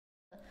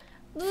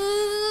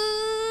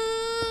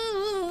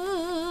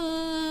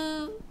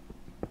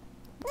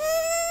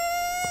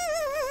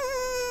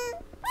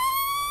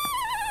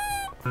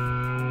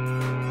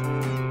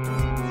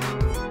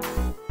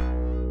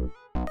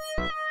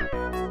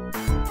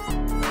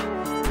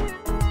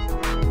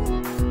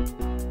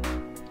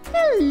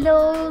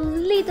Hello,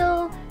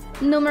 little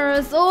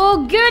numerous.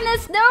 Oh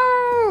goodness,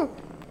 no!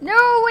 No,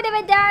 what have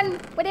I done?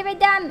 What have I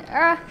done?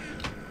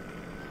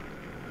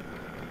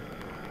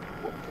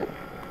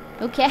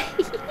 Okay.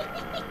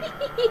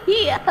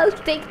 I'll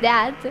take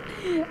that.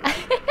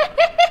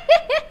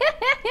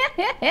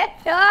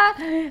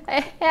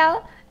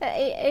 Hell,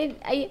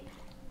 I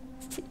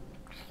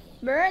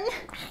burn.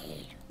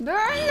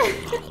 Burn!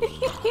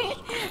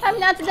 I'm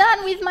not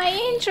done with my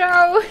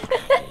intro!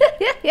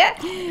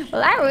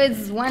 Well, that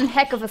was one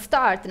heck of a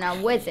start now,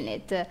 wasn't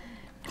it?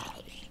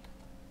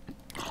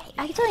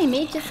 Actually, I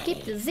may just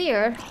skip to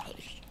 0.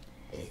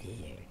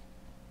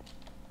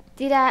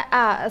 Did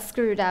I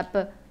screwed up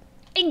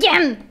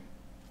again?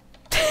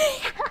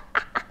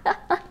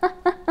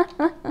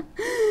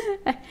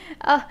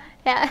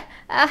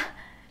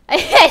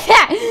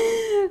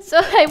 So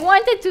I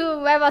wanted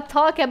to have a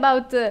talk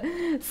about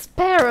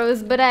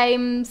sparrows, but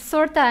I'm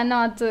sorta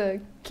not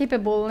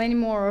capable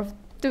anymore of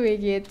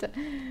doing it.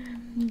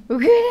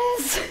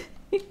 Goodness.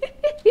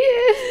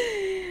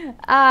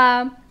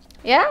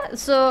 Yeah,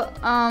 so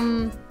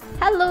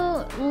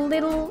hello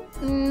little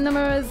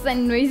numerous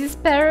and noisy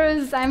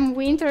sparrows, I'm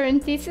Winter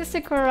and this is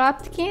a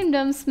Korrupt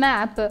Kingdoms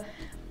map.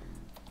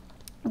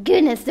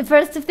 Goodness, the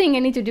first thing I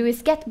need to do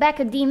is get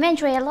back at the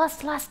inventory I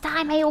lost last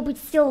time. I hope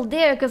it's still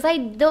there, because I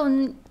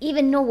don't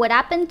even know what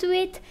happened to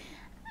it.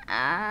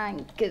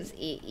 Because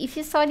if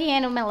you saw the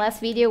end of my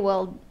last video,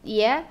 well,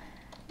 yeah,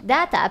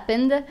 that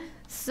happened.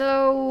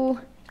 So,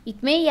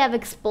 it may have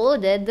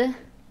exploded.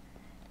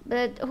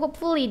 But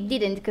hopefully it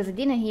didn't, because I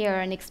didn't hear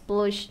an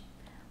explosion.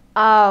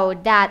 Oh,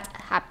 that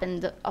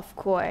happened, of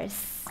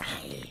course.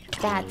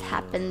 That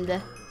happened.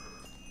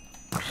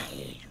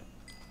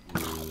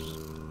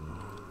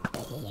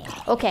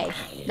 Okay,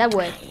 that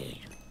worked.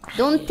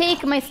 Don't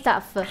take my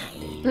stuff.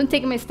 Don't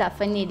take my stuff,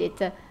 I need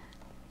it.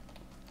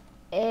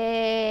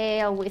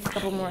 I'll waste a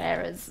couple more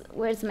arrows.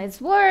 Where's my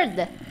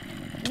sword?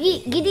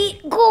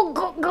 Giddy, go,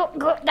 go, go,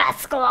 go.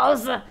 That's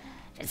close.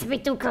 That's a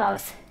bit too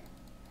close.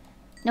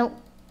 No,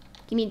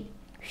 give me...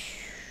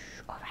 Shh.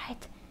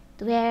 Alright.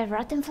 Do we have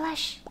rotten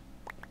flesh?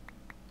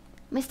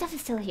 My stuff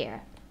is still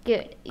here.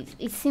 Good.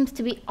 It seems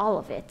to be all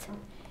of it.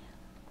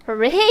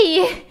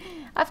 Hooray!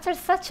 After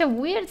such a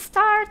weird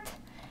start,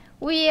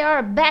 we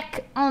are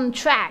back on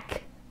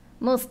track.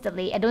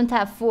 Mostly. I don't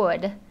have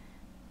food.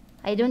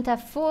 I don't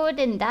have food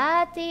and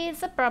that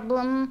is a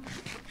problem.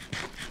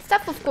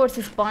 Stuff of course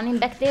is spawning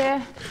back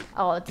there.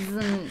 Oh, it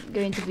isn't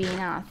going to be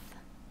enough.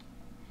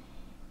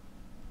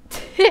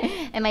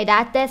 Am I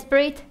that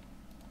desperate?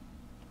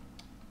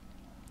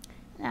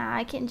 Nah,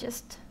 I can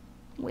just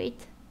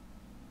wait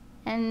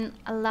and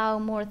allow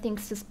more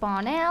things to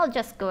spawn. I'll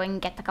just go and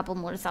get a couple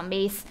more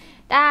zombies.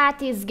 That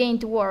is going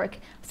to work.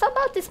 So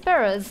about the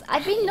sparrows,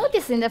 I've been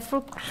noticing that for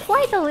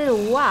quite a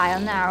little while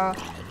now.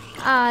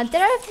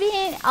 There have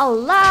been a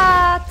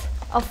lot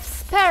of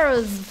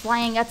sparrows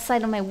flying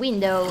outside of my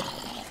window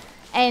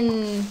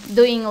and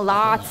doing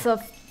lots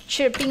of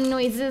chirping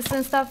noises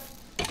and stuff.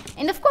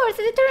 And of course, as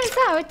it turns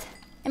out,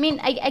 I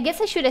mean, I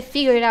guess I should have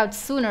figured it out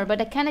sooner,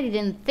 but I kind of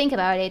didn't think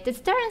about it.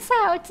 It turns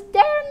out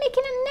they're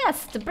making a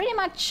nest pretty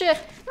much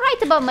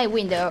right above my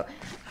window.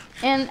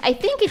 And I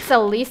think it's at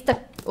least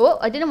a... Oh,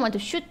 I didn't want to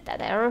shoot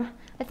that arrow.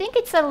 I think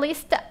it's at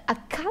least a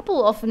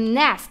couple of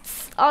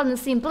nests all in the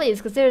same place,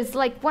 because there's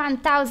like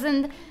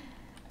 1,000...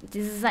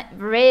 This is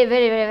very,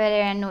 very, very,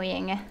 very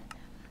annoying.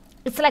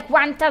 It's like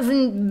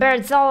 1,000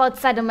 birds all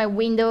outside of my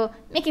window,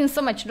 making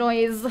so much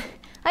noise.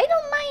 I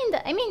don't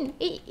mind. I mean,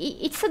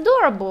 it's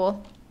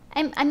adorable.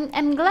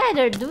 I'm glad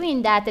they're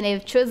doing that and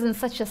they've chosen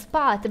such a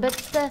spot,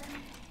 but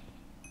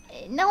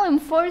now I'm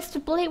forced to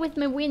play with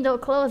my window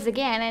closed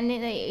again, and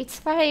it's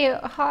very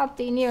hot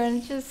in here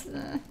and just...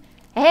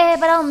 Hey,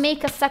 but I'll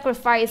make a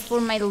sacrifice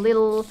for my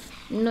little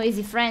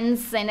noisy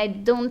friends, and I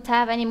don't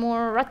have any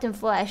more rotten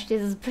flesh.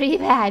 This is pretty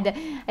bad.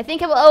 I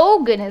think I will...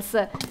 Oh goodness,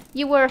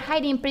 you were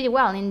hiding pretty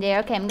well in there.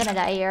 Okay, I'm gonna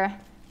die here.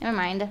 Never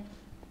mind.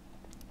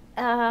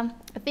 I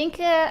think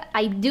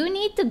I do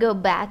need to go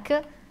back.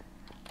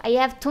 I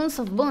have tons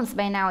of bones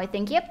by now, I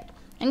think. Yep.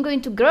 I'm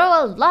going to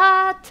grow a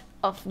lot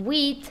of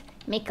wheat,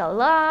 make a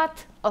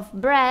lot of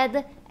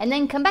bread, and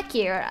then come back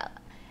here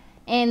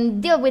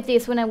and deal with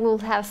this when I will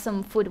have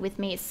some food with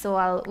me. So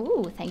I'll...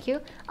 Ooh, thank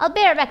you. I'll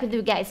be right back with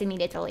you guys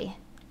immediately.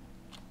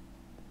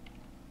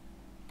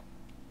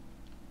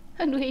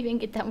 How do I even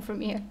get down from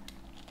here?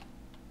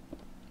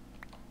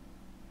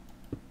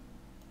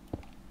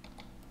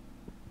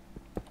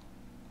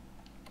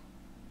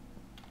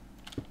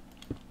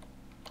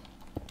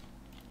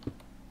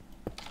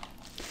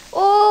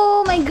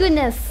 Oh my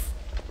goodness!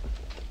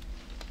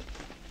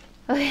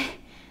 Okay.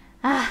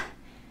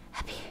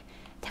 Happy.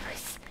 That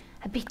was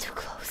a bit too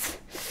close.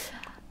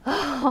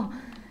 Oh,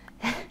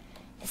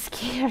 it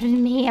scared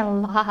me a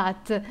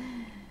lot.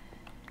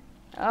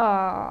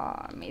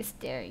 Oh, my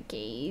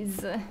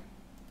staircase.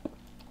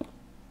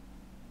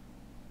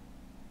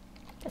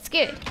 That's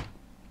good.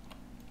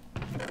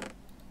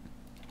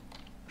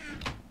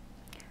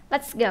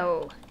 Let's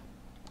go.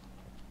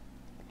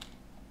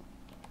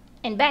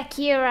 And back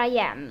here I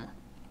am.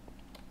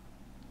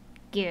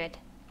 Good.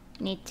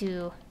 Need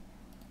to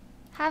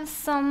have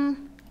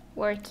some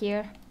work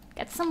here.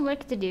 Got some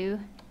work to do.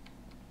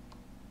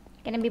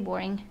 Gonna be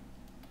boring.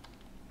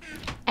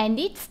 And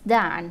it's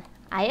done.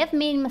 I have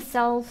made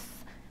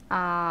myself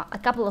a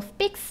couple of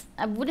picks,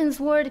 a wooden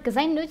sword, because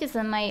I noticed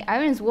that my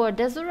iron sword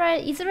is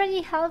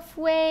already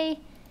halfway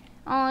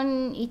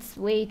on its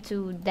way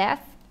to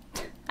death.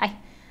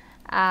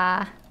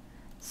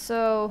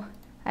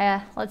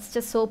 Let's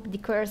just hope the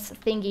curse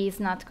thingy is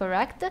not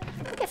correct. I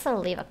guess I'll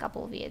leave a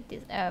couple of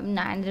it.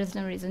 Nah, there's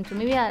no reason to.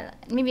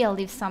 Maybe I'll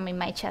leave some in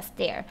my chest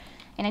there.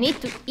 And I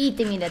need to eat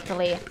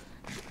immediately.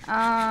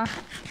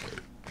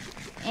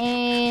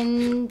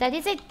 And that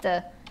is it.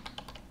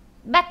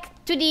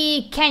 Back to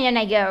the canyon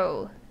I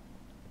go.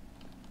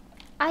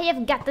 I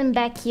have gotten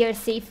back here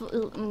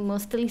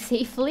mostly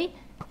safely.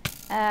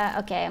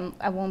 Okay,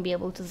 I won't be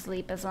able to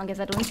sleep as long as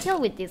I don't kill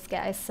with this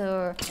guy,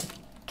 so...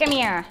 Come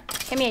here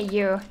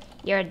you.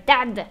 You're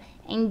dead.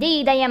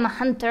 Indeed, I am a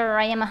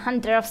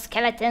hunter of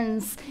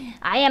skeletons.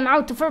 I am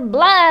out for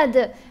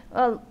blood.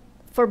 Well,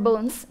 for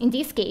bones in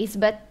this case,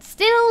 but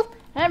still,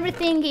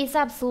 everything is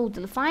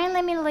absolutely fine.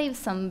 Let me leave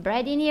some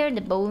bread in here.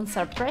 The bones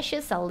are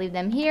precious. I'll leave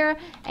them here.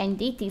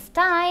 And it is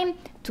time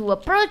to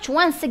approach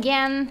once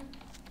again.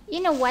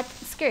 You know what?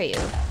 Screw you.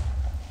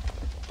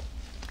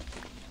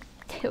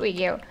 There we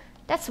go.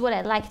 That's what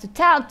I like to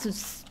tell to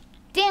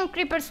damn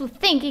creepers who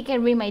think they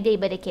can ruin my day,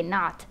 but they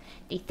cannot.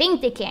 They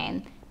think they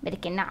can, but they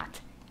cannot.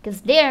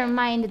 Because their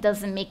mind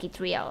doesn't make it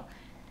real.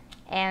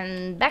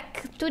 And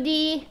back to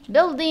the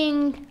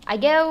building I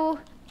go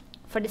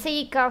for the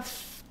sake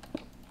of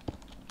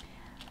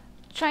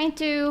trying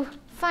to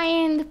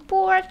find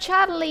poor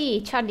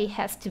Charlie. Charlie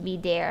has to be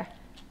there.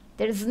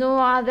 There's no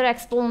other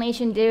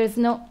explanation. There's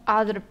no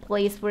other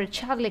place where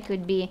Charlie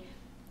could be.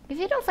 If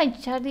you don't find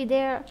Charlie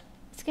there,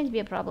 it's going to be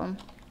a problem.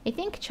 I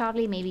think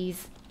Charlie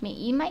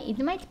it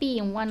might be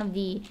in one of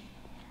the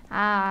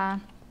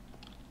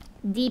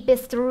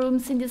deepest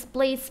rooms in this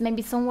place.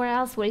 Maybe somewhere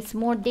else where it's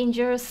more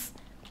dangerous.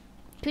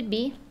 Could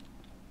be.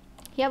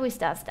 He always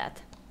does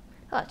that.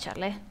 Oh,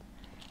 Charlie.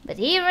 But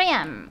here I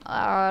am.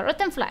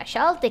 Rotten flesh,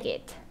 I'll take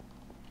it.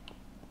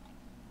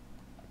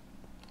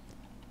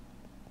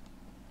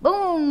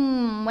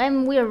 Boom!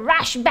 When we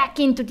rush back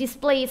into this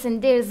place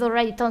and there's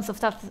already tons of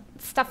stuff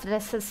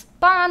that has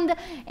spawned.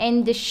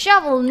 And the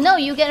shovel, no,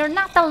 you are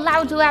not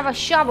allowed to have a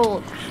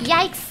shovel.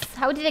 Yikes,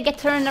 how did I get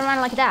turned around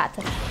like that?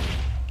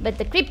 But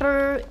the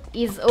creeper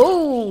is,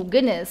 oh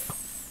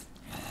goodness.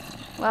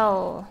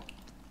 Well,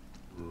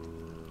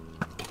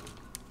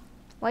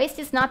 why is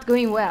this not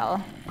going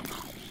well?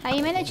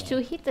 I managed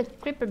to hit the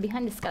creeper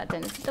behind the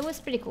skeletons. That was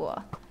pretty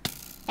cool.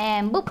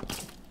 And boop.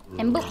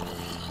 And boop.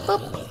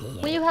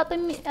 Boop. Will you help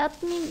me,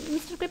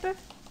 Mr. Creeper?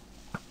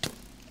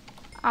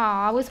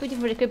 Ah, I was waiting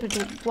for the creeper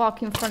to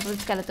walk in front of the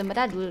skeleton, but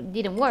that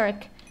didn't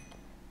work.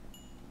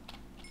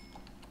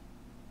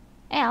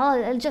 Yeah,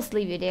 I'll just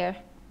leave you there.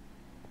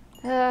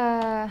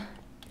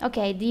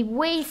 Okay, the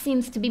way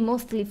seems to be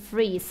mostly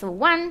free. So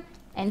 1,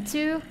 and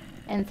 2,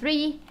 and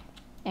 3,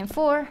 and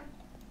 4,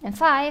 and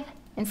 5,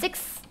 and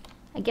 6.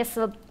 I guess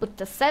I'll put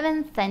the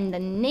 7th and the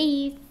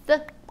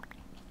 8th.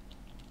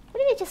 What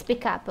did I just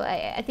pick up?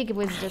 I think it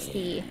was just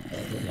the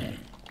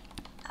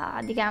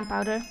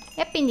gunpowder.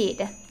 Yep,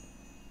 indeed.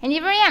 And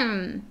here I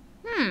am.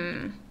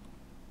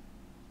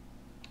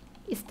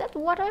 Is that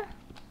water?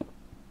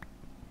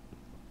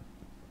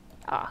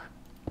 Oh.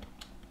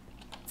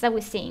 As I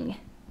was saying.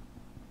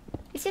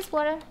 Is this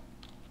water?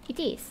 It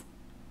is.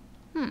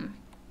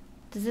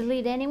 Does it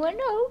lead anywhere?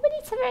 No, but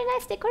it's a very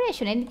nice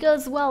decoration and it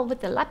goes well with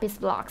the lapis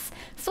blocks.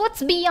 So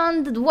what's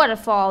beyond the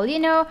waterfall, you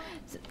know?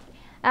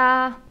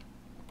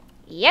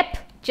 Yep,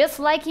 just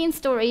like in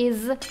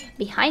stories,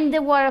 behind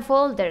the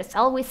waterfall there's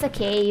always a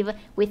cave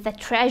with a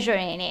treasure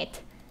in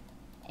it.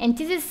 And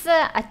this is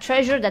a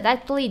treasure that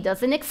actually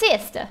doesn't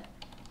exist.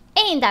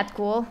 Ain't that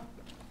cool?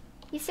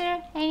 Is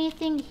there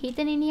anything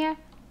hidden in here?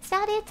 Is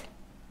that it?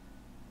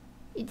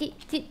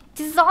 This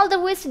is all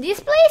there is to this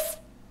place?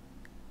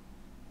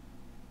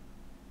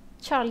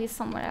 Charlie's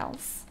somewhere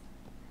else.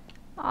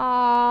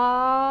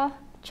 Aww,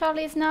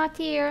 Charlie's not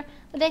here.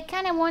 But I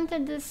kind of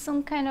wanted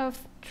some kind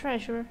of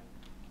treasure.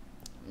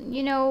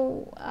 You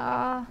know,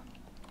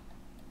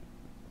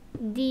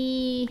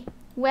 the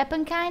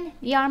weapon kind,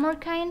 the armor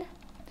kind.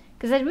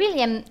 Because I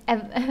really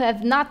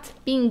have not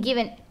been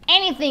given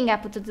anything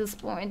up to this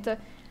point.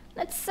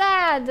 That's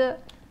sad.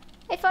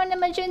 I found a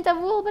magenta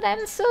wool, but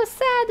I'm so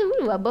sad.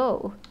 Ooh, a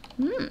bow.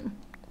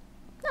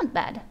 Not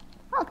bad.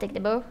 I'll take the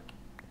bow.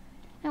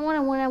 I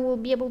wonder when I will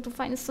be able to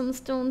find some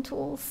stone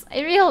tools.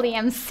 I really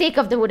am sick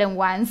of the wooden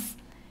ones.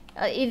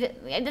 At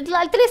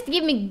least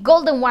give me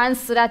golden ones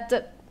so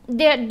that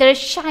they're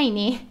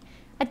shiny.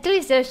 At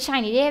least they're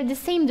shiny. They have the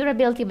same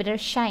durability, but they're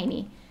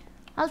shiny.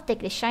 I'll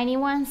take the shiny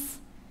ones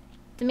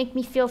to make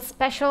me feel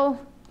special.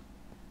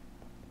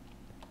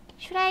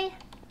 Should I?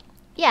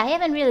 Yeah, I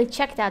haven't really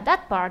checked out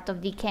that part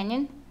of the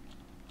canyon.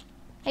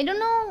 I don't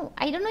know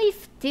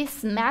if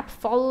this map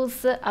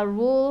follows a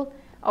rule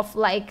of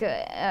like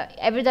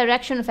every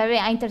direction of every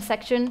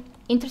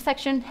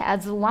intersection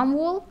has one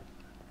wool.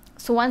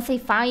 So once I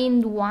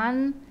find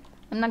one,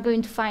 I'm not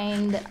going to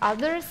find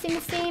others in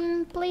the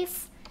same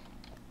place?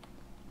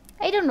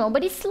 I don't know,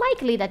 but it's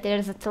likely that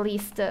there's at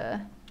least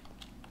a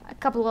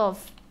couple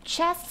of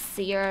chests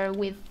here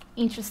with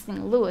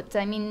interesting loot.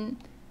 I mean,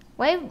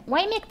 why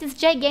make this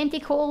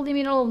gigantic hole in the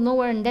middle of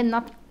nowhere and then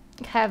not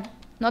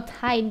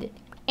hide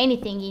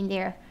anything in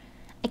there?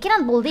 I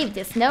cannot believe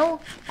this. No,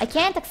 I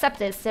can't accept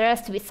this. There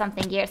has to be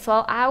something here.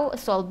 So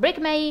I'll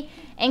break my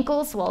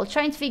ankles while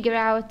trying to figure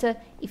out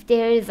if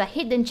there is a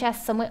hidden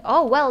chest somewhere.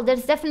 Oh well,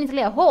 there's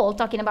definitely a hole.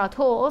 Talking about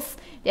holes,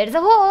 there's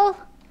a hole.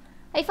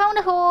 I found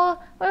a hole.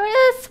 Where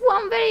is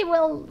one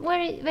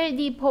very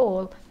deep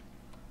hole?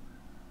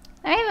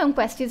 I have one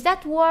question. Is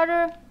that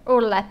water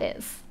or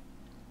lapis?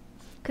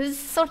 Because it's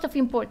sort of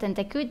important.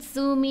 I could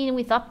zoom in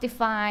with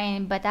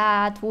Optifine, but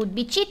that would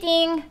be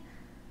cheating.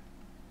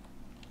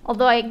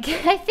 Although I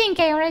think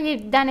I already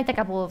done it a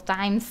couple of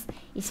times.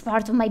 It's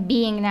part of my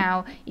being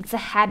now. It's a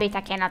habit I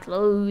cannot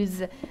lose.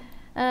 Should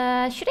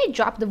I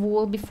drop the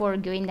wool before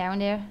going down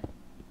there?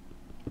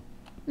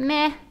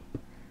 Meh.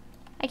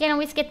 I can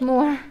always get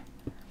more.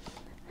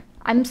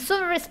 I'm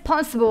so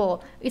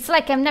responsible. It's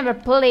like I've never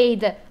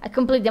played a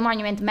complete the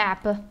monument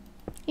map.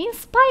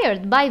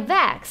 Inspired by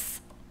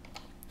Vax.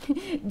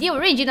 The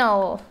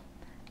original.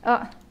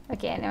 Oh,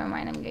 okay, never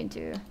mind. I'm going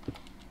to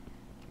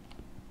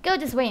go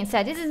this way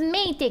instead. This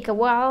may take a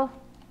while.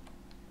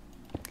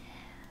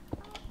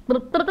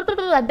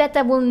 I bet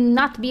I will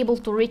not be able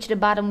to reach the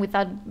bottom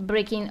without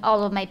breaking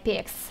all of my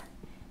picks.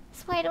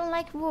 That's why I don't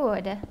like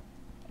wood.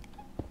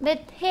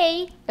 But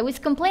hey, I was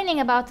complaining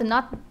about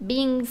not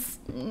being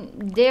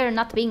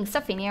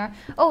stuff in here.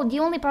 Oh, the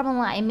only problem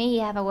I may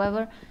have,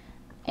 however,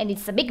 and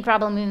it's a big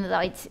problem even though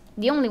it's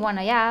the only one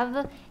I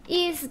have,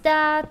 is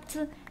that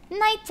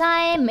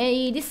nighttime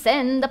may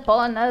descend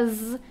upon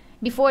us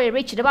before I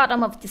reach the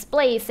bottom of this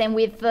place, and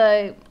with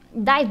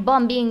dive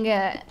bombing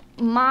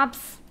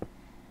mobs,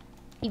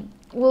 it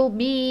will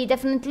be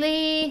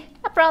definitely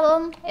a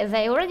problem, as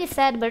I already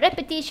said. But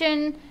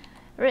repetition,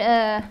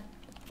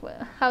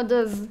 how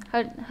does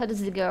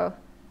it go?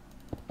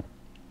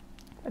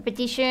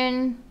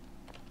 Repetition.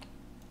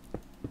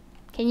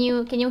 Can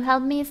you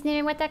help me,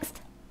 Sneering Wet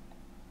Text?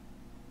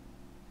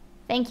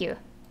 Thank you.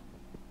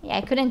 Yeah,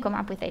 I couldn't come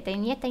up with it,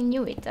 and yet I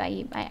knew it.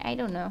 I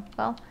don't know.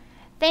 Well,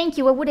 thank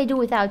you. What would I do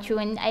without you?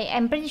 And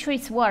I'm pretty sure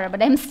it's water,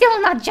 but I'm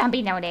still not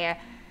jumping down there.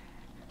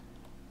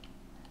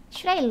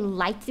 Should I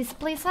light this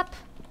place up?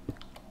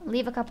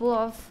 Leave a couple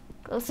of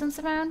glowstones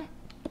around?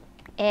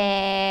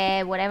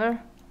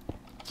 Whatever.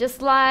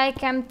 Just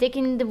like I'm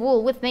taking the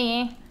wool with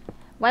me.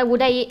 Why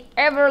would I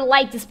ever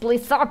light this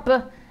place up?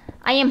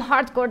 I am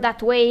hardcore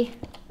that way.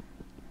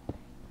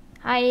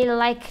 I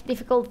like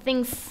difficult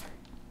things.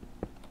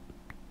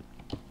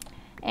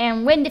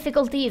 And when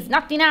difficulty is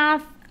not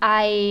enough,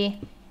 I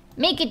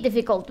make it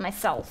difficult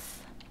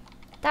myself.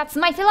 That's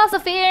my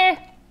philosophy.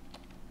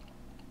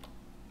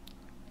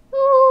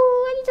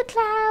 Ooh, a little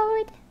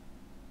cloud.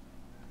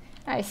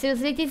 Alright,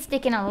 seriously, it is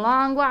taking a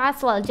long while,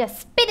 so I'll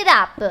just speed it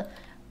up.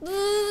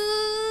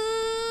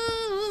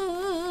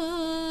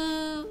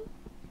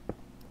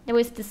 There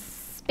was this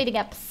speeding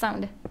up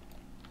sound.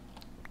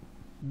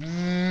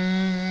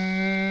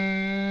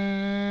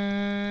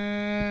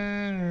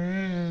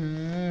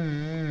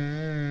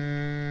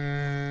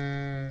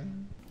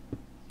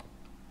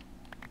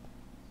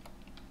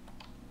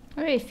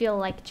 I really feel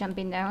like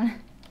jumping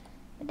down.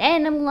 But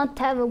then I will not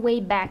have a way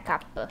back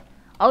up.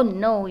 Oh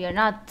no, you're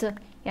not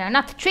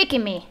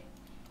tricking me.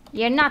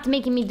 You're not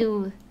making me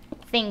do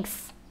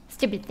things,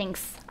 stupid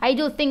things. I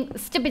do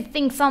stupid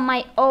things on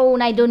my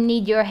own. I don't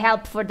need your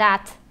help for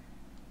that.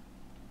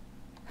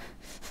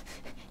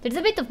 There's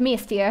a bit of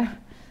mist here.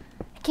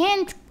 I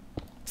can't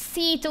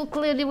see too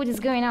clearly what is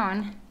going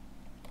on.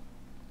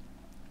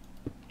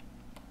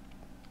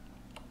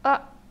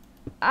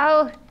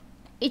 Oh,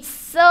 it's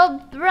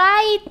so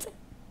bright.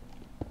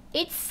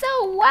 It's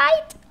so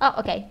white. Oh,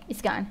 okay,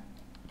 it's gone.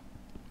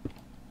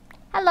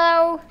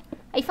 Hello.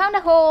 I found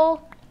a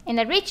hole and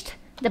I reached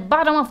the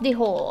bottom of the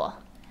hole.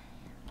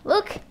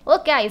 Look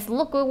guys,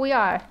 look where we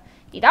are.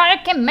 The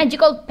dark and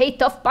magical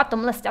pit of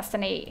bottomless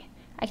destiny.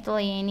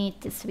 Actually, I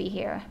need to be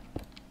here.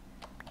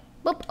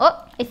 Boop,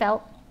 oh, I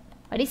fell.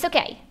 But it's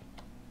okay.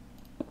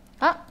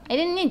 Oh, I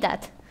didn't need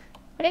that.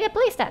 Where did I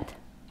place that?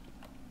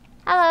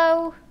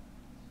 Hello.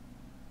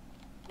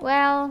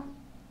 Well,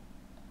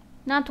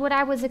 not what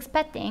I was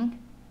expecting.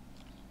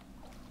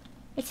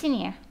 It's in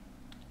here.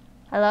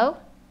 Hello?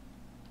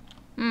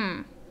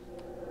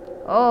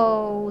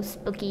 Oh,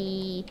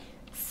 spooky.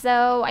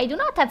 So, I do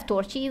not have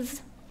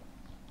torches.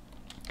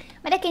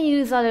 But I can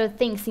use other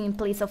things in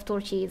place of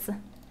torches.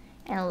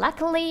 And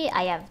luckily,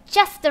 I have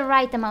just the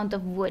right amount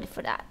of wood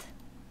for that.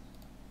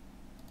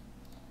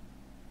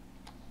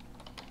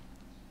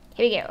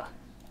 Here we go.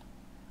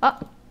 Oh.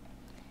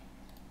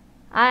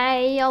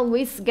 I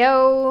always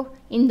go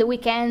in the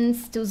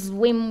weekends to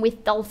swim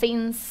with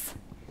dolphins.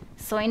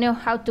 So I know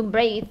how to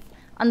breathe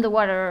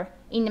underwater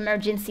in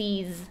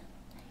emergencies.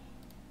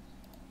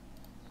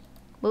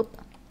 Boop.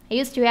 I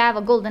used to have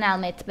a golden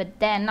helmet, but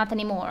then not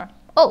anymore.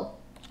 Oh,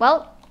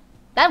 well,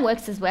 That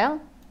works as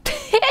well.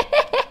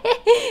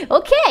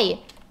 Okay.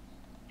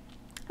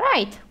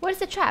 Right, where's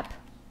the trap?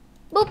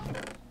 Boop.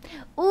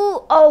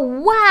 Ooh, oh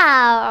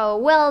wow!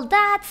 Well,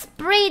 that's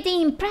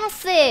pretty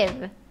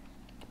impressive.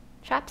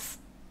 Traps?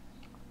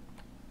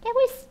 Yeah,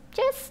 we're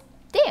just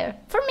there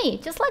for me,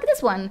 just like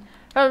this one.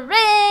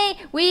 Hooray!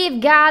 We've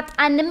got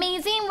an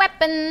amazing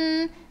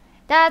weapon.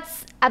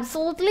 That's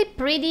absolutely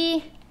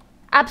pretty.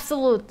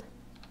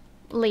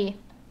 Absolutely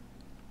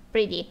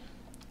pretty.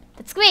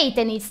 That's great,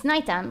 and it's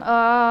nighttime.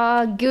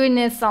 Oh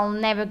goodness, I'll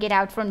never get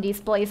out from this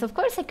place. Of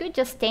course, I could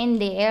just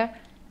stand there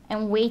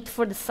and wait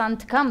for the sun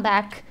to come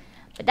back,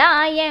 but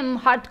I am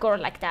hardcore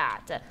like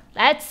that.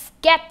 Let's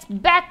get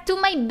back to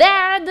my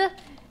bed.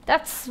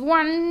 That's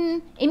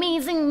one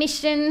amazing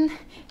mission.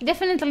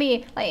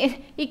 Definitely,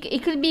 like,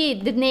 it could be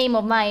the name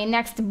of my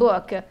next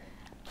book.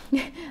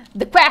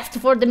 The Quest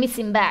for the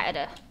Missing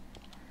Bed.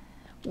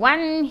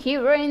 One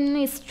heroine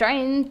is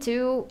trying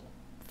to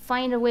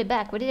find her way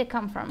back. Where did it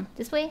come from?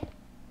 This way?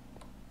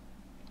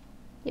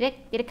 Did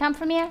it come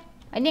from here?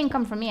 I didn't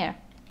come from here.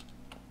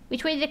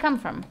 Which way did it come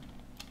from?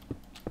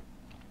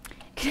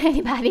 Could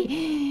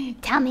anybody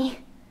tell me?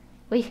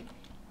 Where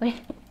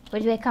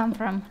do I come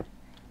from?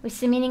 What's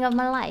the meaning of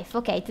my life?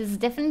 Okay, it is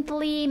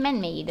definitely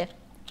man-made.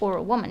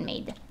 Or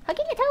woman-made. How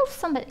can you tell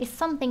if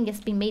something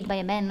has been made by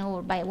a man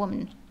or by a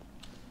woman?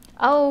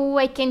 Oh,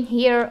 I can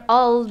hear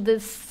all the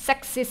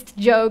sexist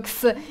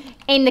jokes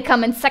in the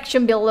comment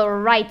section below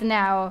right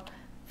now.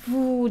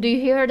 Ooh, do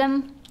you hear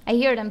them? I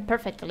hear them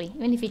perfectly,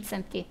 even if it's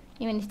empty.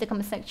 Even if the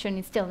comment section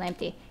is still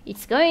empty.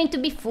 It's going to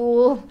be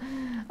full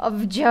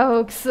of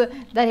jokes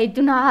that I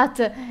do not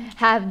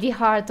have the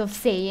heart of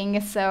saying,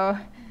 so...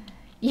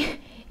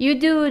 You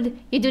do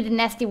the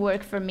nasty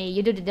work for me.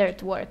 You do the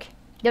dirt work.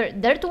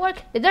 Dirt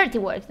work? The dirty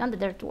work, not the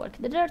dirt work.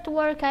 The dirt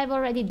work, I've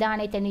already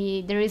done it, and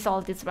the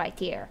result is right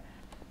here.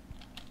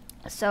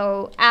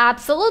 So,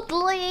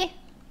 absolutely!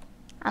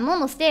 I'm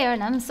almost there,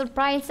 and I'm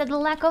surprised at the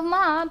lack of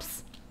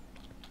mobs.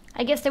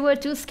 I guess they were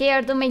too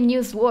scared of my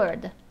new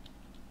sword.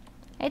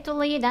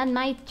 Actually, that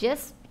might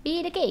just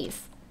be the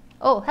case.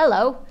 Oh,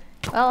 hello.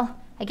 Well,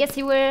 I guess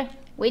you were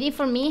waiting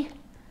for me,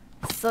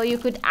 so you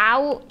could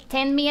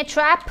tend me a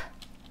trap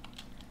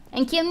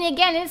and kill me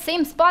again in the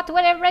same spot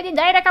where I've already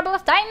died a couple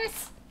of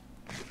times?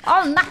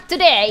 Oh, not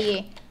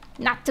today!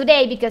 Not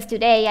today, because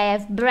today I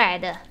have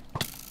bread.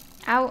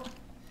 Ow.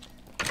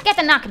 Get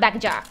a knockback,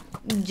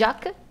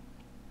 Jock.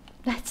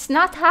 That's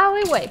not how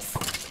it works.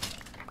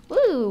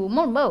 Ooh,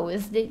 more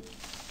bows.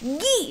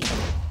 Gee!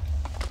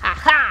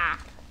 Aha!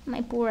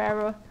 My poor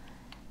arrow.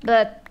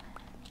 But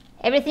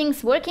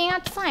everything's working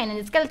out fine, and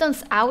the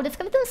skeletons out. The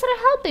skeletons are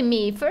helping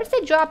me. First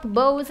they drop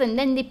bows, and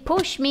then they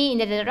push me in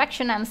the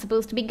direction I'm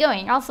supposed to be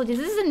going. Also, this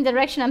isn't the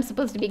direction I'm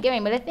supposed to be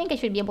going, but I think I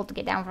should be able to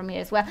get down from here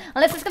as well.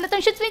 Unless the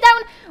skeleton shoots me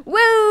down.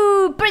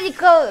 Woo! Pretty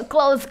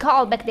close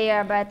call back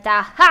there, but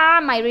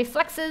aha! My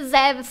reflexes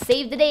have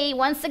saved the day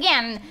once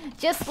again.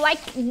 Just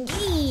like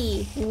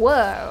gee!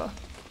 Whoa!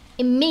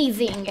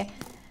 Amazing!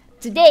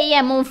 Today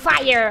I'm on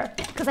fire,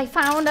 because I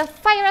found a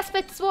fire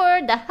aspect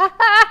sword.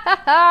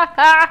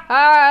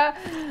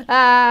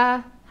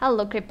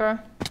 Hello,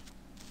 creeper.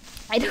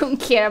 I don't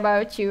care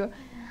about you.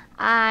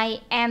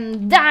 I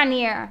am done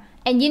here.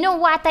 And you know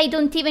what? I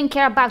don't even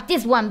care about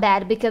this one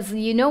bed, because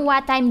you know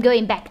what? I'm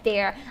going back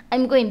there.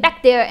 I'm going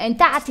back there, and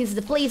that is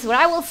the place where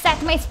I will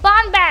set my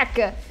spawn back.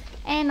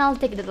 And I'll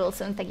take the door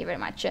soon, thank you very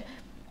much.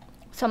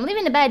 So I'm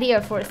leaving the bed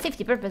here for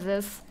safety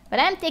purposes, but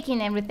I'm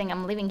taking everything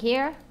I'm leaving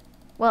here.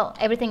 Well,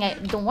 everything I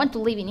don't want to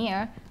leave in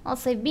here.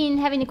 Also, I've been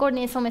having the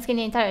coordinates on my skin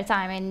the entire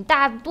time, and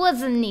that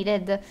wasn't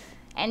needed.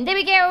 And there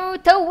we go,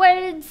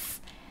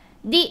 towards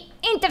the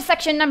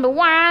intersection number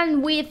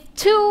 1 with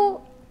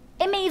 2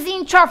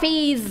 amazing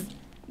trophies.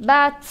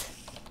 But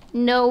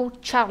no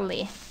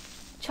Charlie.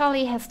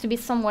 Charlie has to be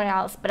somewhere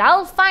else, but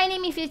I'll find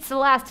him if it's the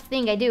last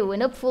thing I do,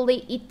 and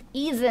hopefully it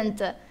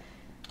isn't.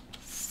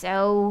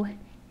 So,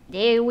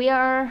 there we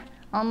are,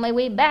 on my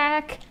way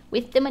back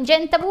with the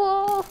magenta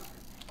wool.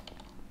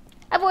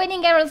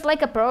 Avoiding arrows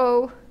like a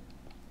pro.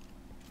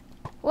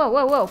 Whoa,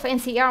 whoa, whoa,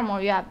 fancy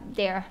armor you have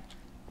there.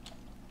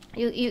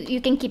 You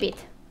can keep it.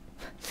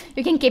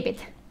 You can keep it.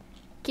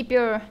 Keep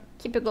your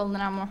golden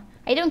armor.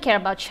 I don't care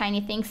about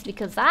shiny things,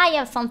 because I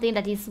have something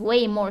that is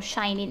way more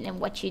shiny than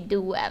what you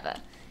do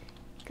have.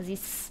 Because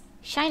it's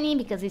shiny,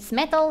 because it's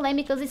metal, and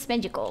because it's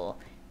magical.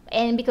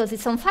 And because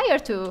it's on fire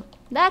too.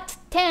 That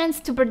tends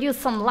to produce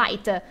some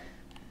light.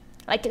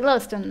 Like a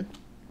glowstone.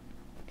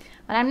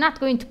 But I'm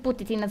not going to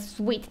put it in a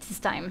sweet this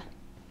time.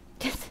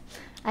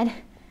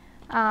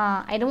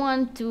 I don't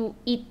want to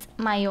eat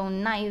my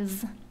own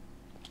knives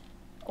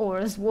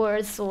or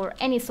swords or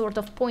any sort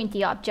of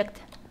pointy object.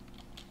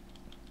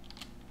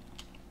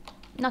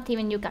 Not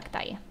even you,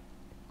 cacti.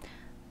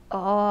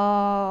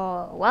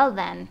 Oh, well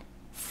then,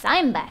 so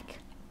I'm back.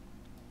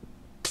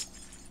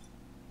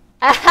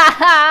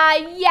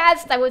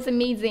 Yes, that was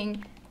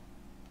amazing.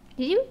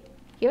 Did you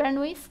hear a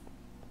noise?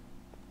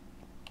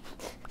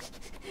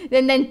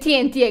 And then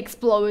TNT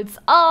explodes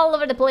all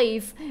over the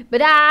place. But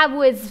that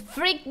was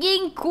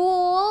freaking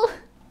cool.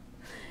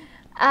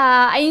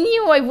 I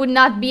knew I would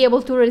not be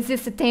able to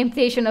resist the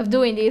temptation of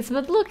doing this,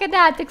 but look at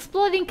that,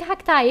 exploding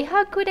cacti.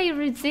 How could I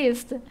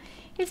resist?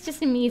 It's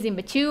just amazing,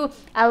 but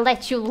I'll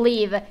let you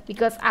live,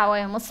 because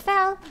I almost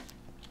fell.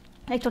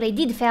 Actually, I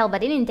did fall,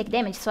 but I didn't take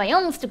damage, so I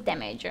almost took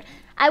damage.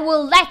 I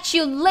will let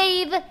you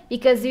live,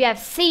 because you have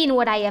seen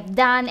what I have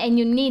done, and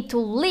you need to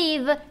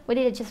live. What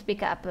did I just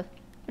pick up? But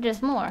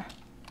there's more.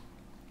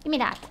 Give me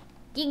that.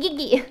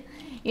 You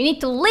need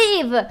to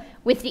live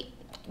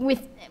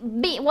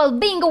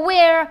being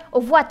aware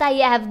of what I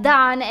have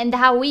done and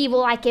how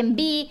evil I can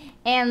be,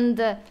 and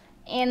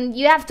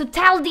you have to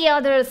tell the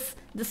others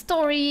the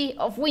story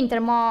of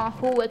Wintermaw,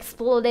 who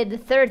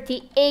exploded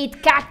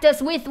 38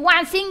 cactus with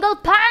one single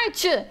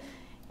punch,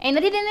 and I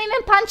didn't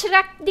even punch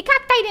the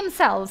cacti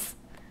themselves.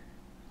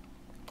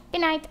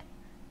 Good night.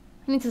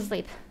 I need to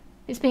sleep.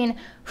 It's been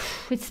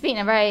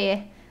a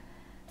very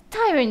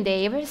tiring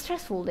day, a very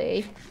stressful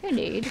day.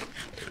 Indeed.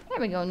 There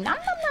we go. Nom nom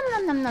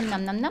nom nom nom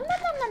nom nom nom nom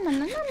nom nom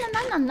nom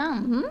nom nom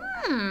nom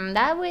nom.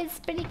 That was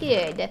pretty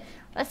good.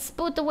 Let's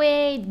put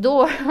away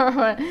door.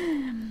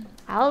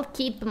 I'll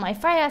keep my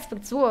fire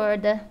aspect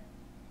sword.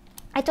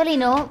 I totally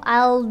know.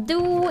 I'll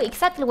do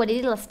exactly what I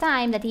did last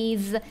time. That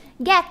is,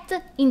 get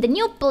in the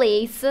new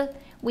place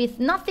with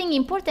nothing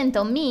important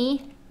on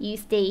me. You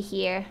stay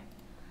here.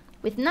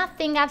 With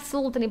nothing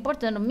absolutely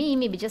important on me,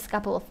 maybe just a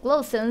couple of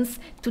glossons,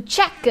 to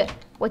check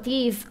what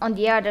is on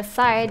the other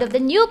side of the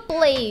new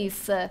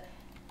place.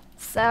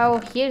 So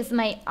here's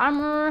my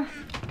armor,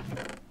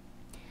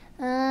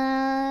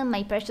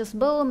 my precious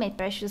bow, my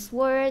precious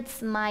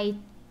words, my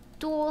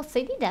tools.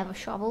 I did have a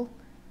shovel.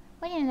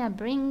 Why didn't I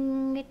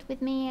bring it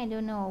with me? I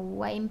don't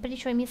know. I'm pretty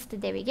sure I missed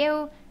it. There we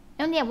go.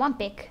 I only have one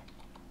pick.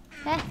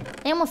 I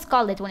almost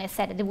called it when I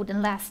said that it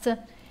wouldn't last. There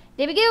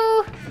we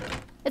go.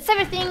 That's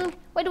everything.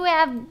 Why do we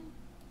have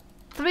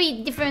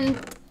 3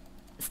 different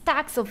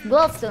stacks of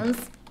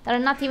glowstones that are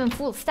not even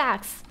full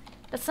stacks?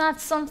 That's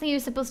not something you're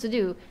supposed to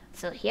do.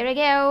 So here I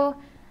go.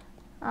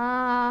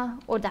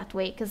 Or that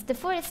way, because the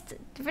forest...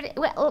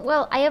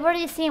 Well, I have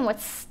already seen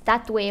what's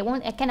that way.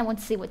 I kind of want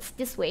to see what's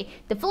this way.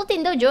 The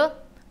floating dojo.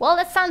 Well,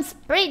 that sounds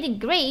pretty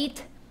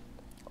great.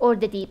 Or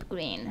the deep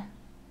green.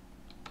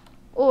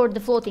 Or the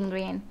floating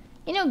green.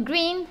 You know,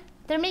 green,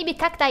 there may be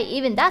cacti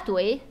even that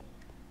way.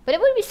 But I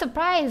would be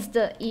surprised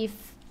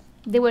if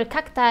there were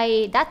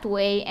cacti that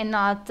way and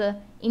not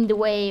in the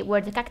way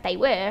where the cacti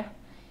were.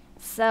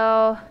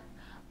 So,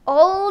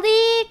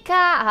 holy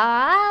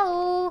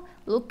cow!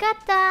 Look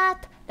at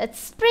that!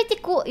 That's pretty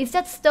cool. Is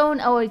that stone?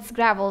 Oh, it's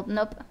gravel.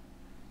 Nope.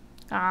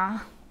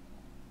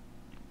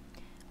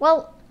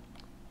 Well,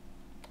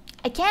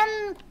 I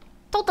can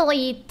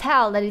totally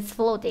tell that it's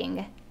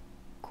floating.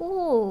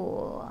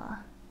 Cool.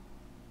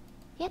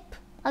 Yep,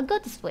 I'll go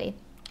this way,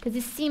 because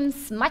it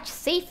seems much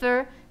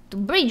safer to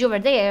bridge over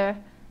there.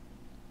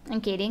 I'm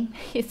kidding,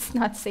 it's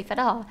not safe at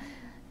all.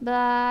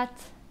 But,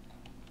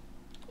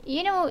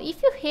 you know,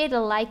 if you hit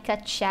like a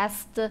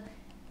chest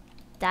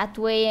that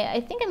way,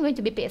 I think I'm going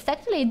to be pissed.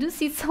 Actually, I do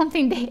see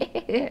something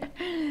there.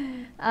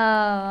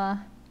 I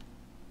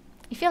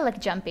feel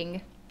like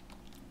jumping,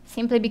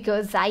 simply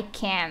because I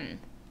can.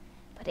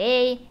 But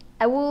hey,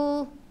 I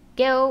will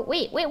go...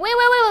 Wait,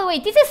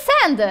 this is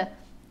sand!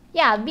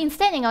 Yeah, I've been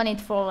standing on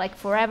it for like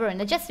forever,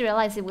 and I just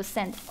realized it was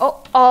sand.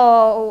 Oh,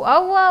 whoa.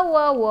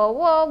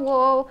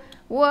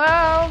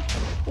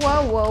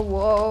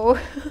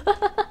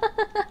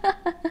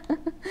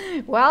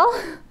 Well,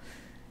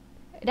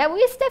 that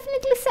was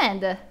definitely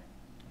sand.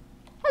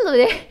 Hello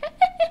there.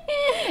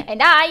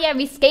 And I have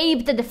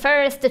escaped the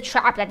first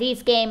trap that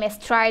this game has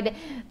tried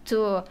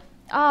to...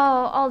 Oh,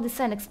 all the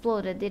sand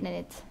exploded, didn't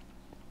it?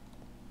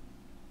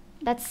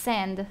 That's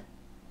sand.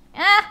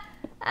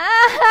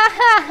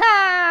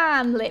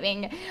 I'm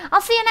leaving.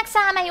 I'll see you next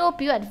time. I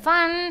hope you had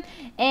fun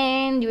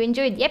and you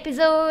enjoyed the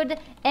episode,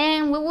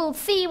 and we will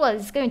see what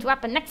is going to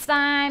happen next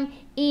time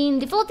in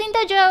the floating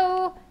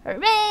dojo.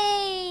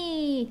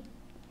 Hooray!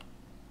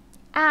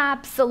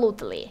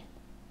 Absolutely.